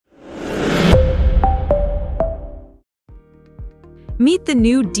Meet the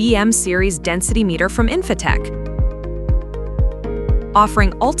new DM Series Density Meter from Infitek.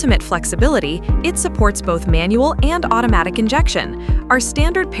 Offering ultimate flexibility, it supports both manual and automatic injection. Our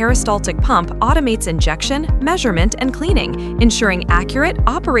standard peristaltic pump automates injection, measurement, and cleaning, ensuring accurate,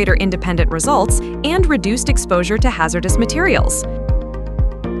 operator-independent results and reduced exposure to hazardous materials.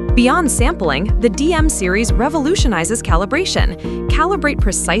 Beyond sampling, the DM series revolutionizes calibration. Calibrate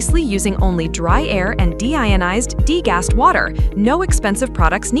precisely using only dry air and deionized, degassed water, no expensive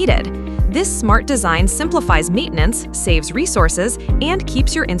products needed. This smart design simplifies maintenance, saves resources, and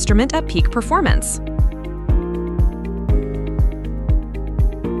keeps your instrument at peak performance.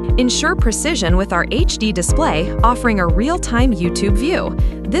 Ensure precision with our HD display, offering a real-time YouTube view.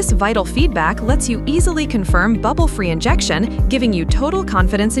 This vital feedback lets you easily confirm bubble-free injection, giving you total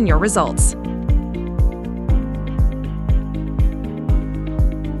confidence in your results.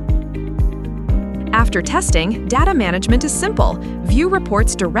 After testing, data management is simple. View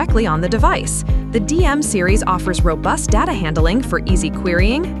reports directly on the device. The DM series offers robust data handling for easy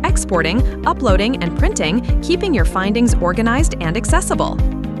querying, exporting, uploading, and printing, keeping your findings organized and accessible.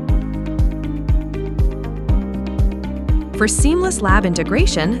 For seamless lab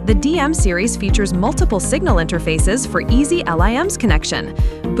integration, the DM series features multiple signal interfaces for easy LIMS connection.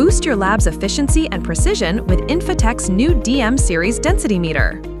 Boost your lab's efficiency and precision with Infitek's new DM series density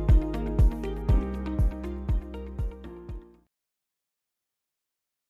meter.